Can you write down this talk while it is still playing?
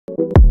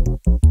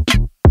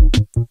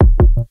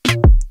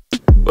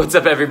What's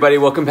up everybody,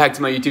 welcome back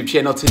to my YouTube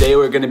channel. Today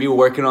we're going to be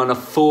working on a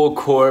full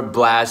core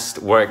blast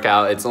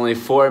workout. It's only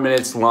 4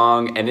 minutes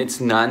long and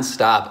it's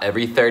non-stop.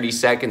 Every 30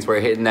 seconds we're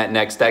hitting that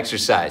next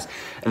exercise.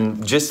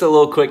 And just a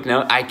little quick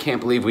note, I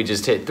can't believe we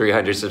just hit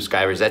 300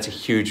 subscribers. That's a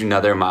huge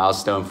another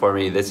milestone for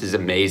me. This is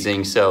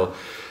amazing. So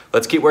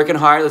let's keep working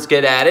hard, let's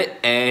get at it,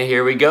 and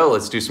here we go.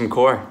 Let's do some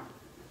core.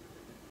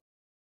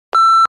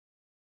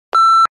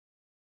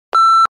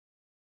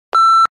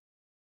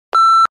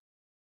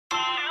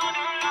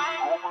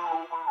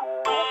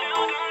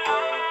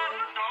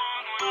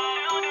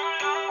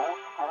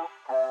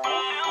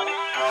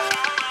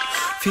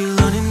 Feel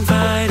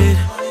uninvited,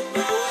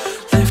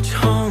 left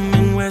home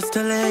in West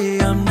LA,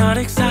 I'm not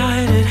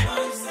excited,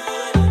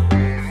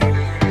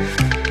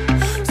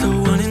 so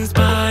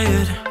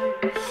uninspired,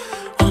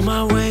 on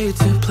my way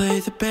to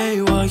play the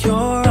bay while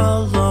you're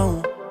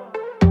alone.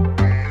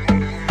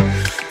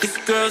 This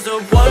girl's a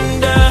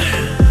wonder,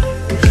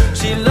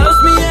 she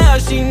loves me, yeah,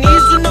 she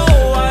needs to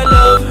know I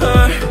love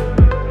her.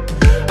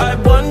 I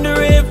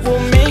wonder if we'll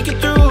make it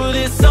through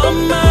this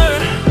summer,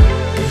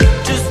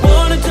 just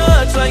wanna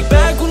touch like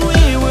back when we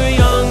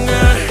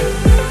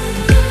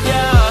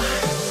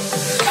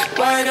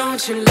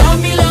you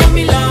love me, love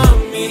me,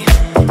 love me.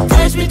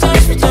 Touch me,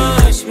 touch me,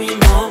 touch me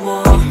no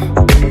more.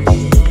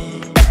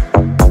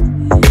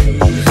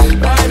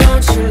 Why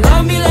don't you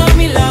love me, love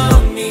me,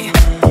 love me.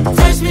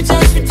 Touch me,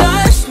 touch me,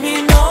 touch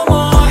me no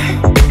more.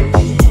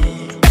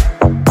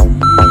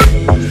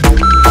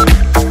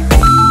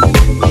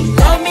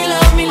 Love me,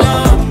 love me,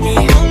 love me.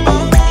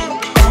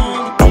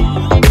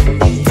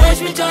 Touch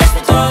me, touch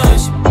me,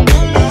 touch me.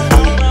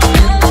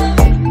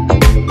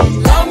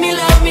 Love me,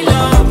 love me,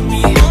 love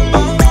me.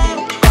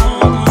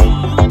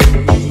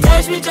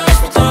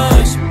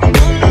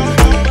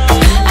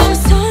 I'm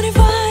so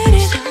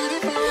divided,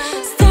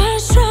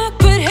 starstruck,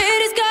 but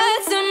hate has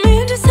got some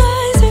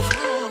indecisive.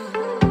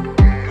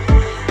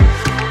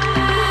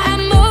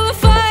 I'm over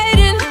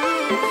fighting,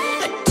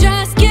 I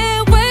just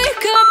can't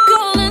wake up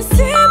cold and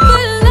sleep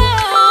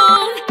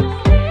alone.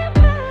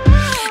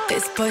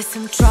 This boy's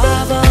some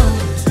trouble,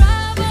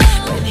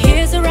 when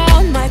he's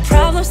around my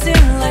problems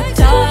seem like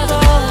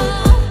double.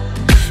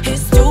 His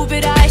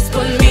stupid eyes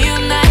put me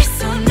on ice,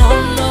 so no,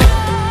 no.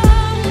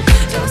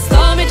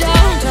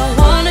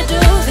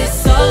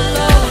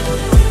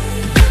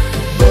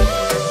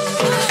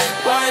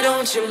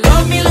 Don't you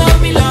love me,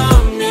 love me,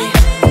 love me.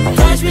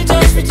 Touch me,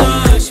 touch me,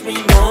 touch me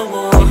no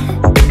more.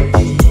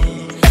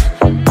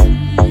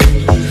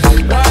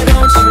 Why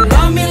don't you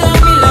love me,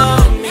 love me,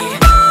 love me.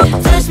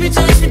 Touch me,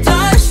 touch me,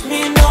 touch me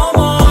no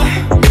more.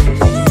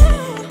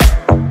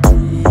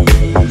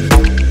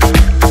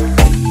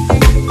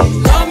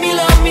 Love me,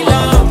 love me,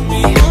 love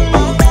me.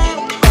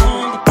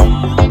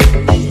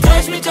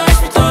 Touch me, touch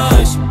me,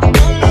 touch me.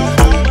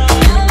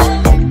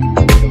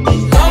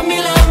 Love me,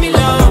 love me,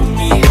 love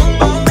me.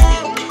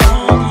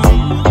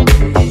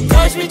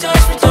 Touch me,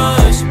 touch me,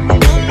 touch me.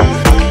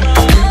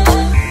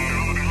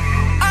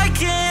 I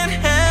can't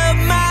help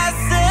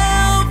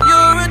myself,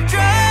 you're a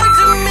drag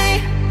to me.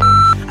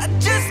 I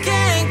just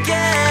can't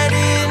get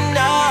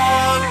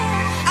enough.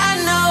 I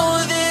know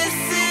this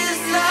is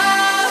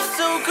love,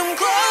 so come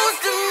close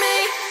to me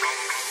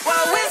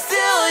while we're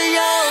still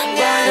young.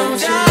 Why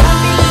don't you love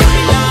me, love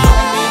me,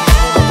 love me.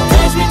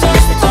 Touch me,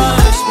 touch me,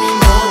 touch me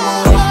no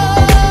more.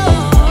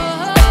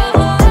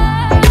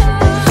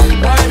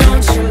 Why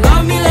don't you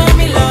love me, love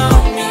me,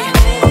 love me.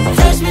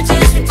 Touch me,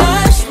 touch me,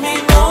 touch me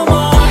no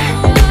more.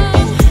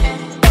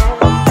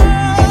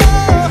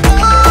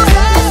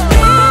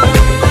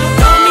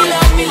 Love me,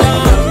 love me,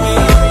 love me.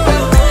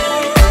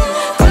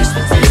 Touch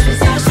me, touch me,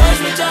 touch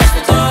me, touch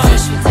me,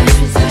 touch me, touch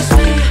me, touch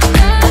me.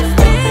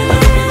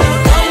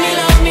 Love me,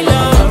 love me,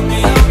 love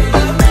me.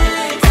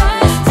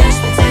 Touch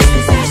me, touch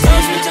me,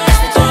 touch me, touch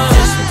me,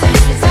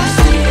 touch me, touch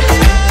me.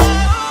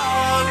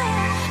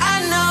 I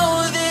know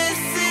this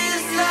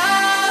is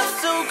love,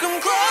 so come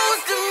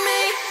close to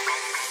me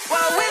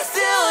while we're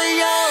still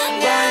young.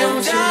 Why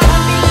don't you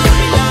love me, love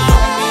me,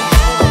 love me.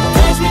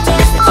 Touch me,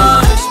 touch me,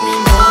 touch me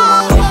no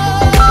more.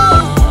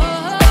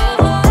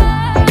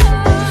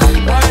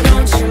 Why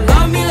don't you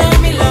love me, love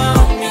me,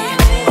 love me.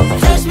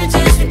 Touch me,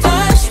 touch me,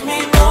 touch me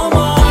no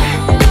more.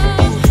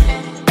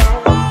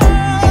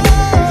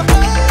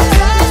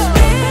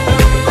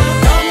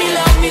 Love me,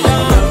 love me,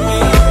 love me.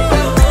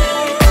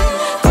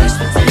 Touch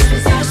me, touch me,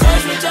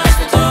 touch me, touch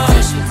me,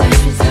 touch me,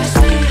 touch me, touch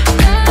me.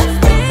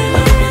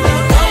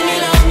 Love me,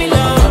 love me,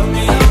 love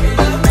me.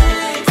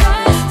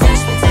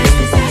 Touch me, touch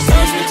me, touch me,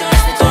 touch me,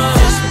 touch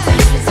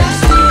me, touch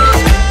me.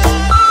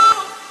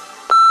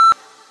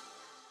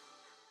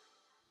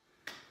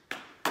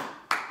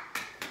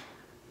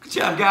 Good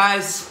job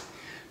guys,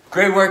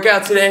 great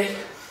workout today.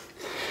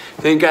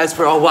 Thank you guys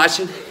for all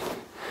watching.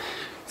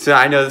 So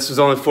I know this was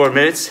only 4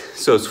 minutes,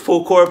 so it's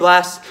full core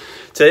blast.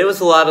 Today was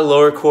a lot of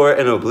lower core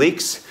and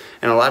obliques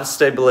and a lot of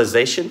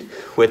stabilization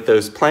with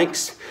those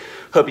planks.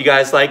 Hope you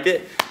guys liked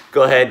it.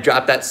 Go ahead,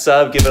 drop that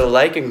sub, give it a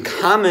like, and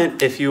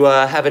comment if you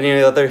have any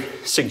other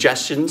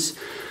suggestions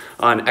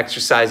on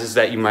exercises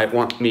that you might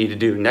want me to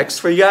do next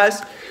for you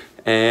guys.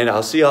 And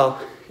I'll see y'all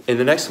in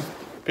the next one.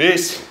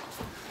 Peace.